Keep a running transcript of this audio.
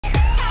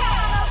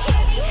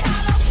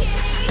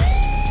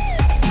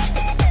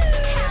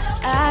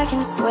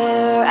can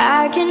swear,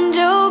 I can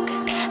joke,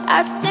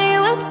 I say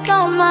what's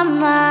on my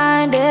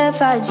mind.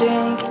 If I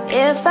drink,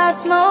 if I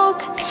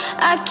smoke,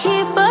 I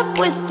keep up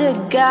with the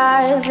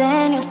guys.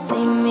 And you'll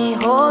see me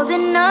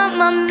holding up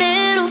my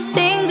middle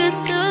finger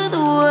to the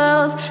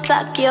world.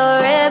 Fuck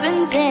your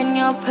ribbons and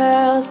your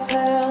pearls.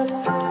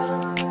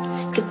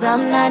 Cause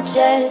I'm not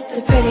just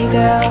a pretty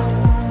girl,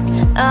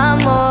 I'm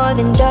more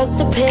than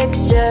just a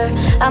picture.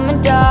 I'm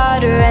a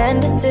daughter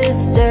and a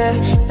sister.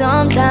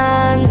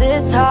 Sometimes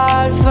it's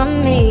hard for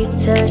me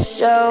to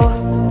show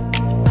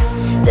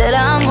that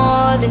I'm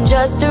more than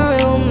just a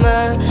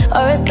rumor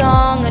or a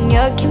song on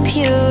your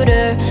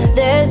computer.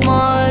 There's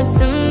more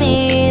to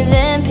me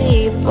than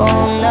people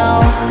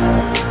know.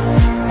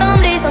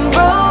 Some days I'm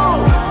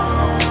broke,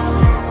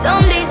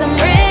 some days I'm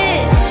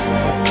rich,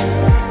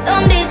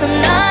 some days I'm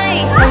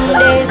nice, some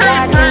days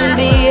I can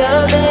be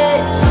a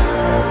bitch.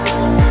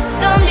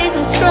 Some days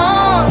I'm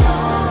strong,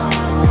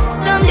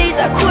 some days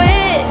I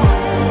quit.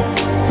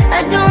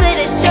 I don't let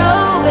it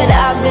show, but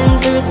I've been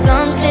through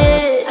some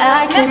shit.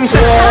 I can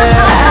swear,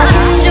 I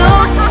can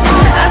joke,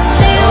 I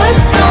say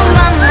what's on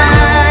my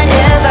mind.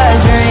 If I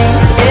drink,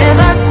 if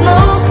I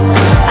smoke,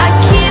 I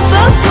keep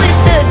up with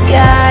the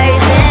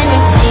guys. And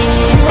you see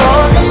me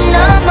holding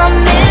up my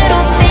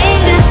middle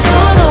finger to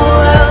the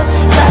world.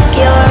 Fuck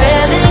your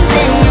ribbons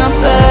and your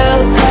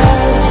pearls.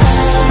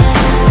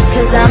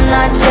 Cause I'm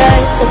not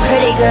just a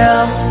pretty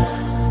girl,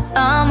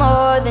 I'm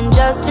more than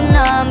just a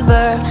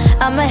number.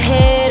 I'm a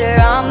hater,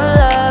 I'm a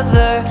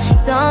lover.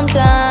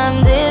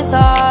 Sometimes it's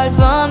hard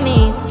for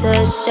me to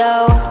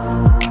show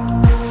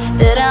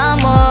that I'm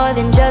more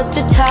than just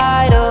a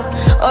title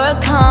or a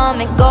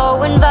comic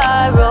going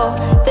viral.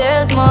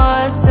 There's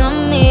more to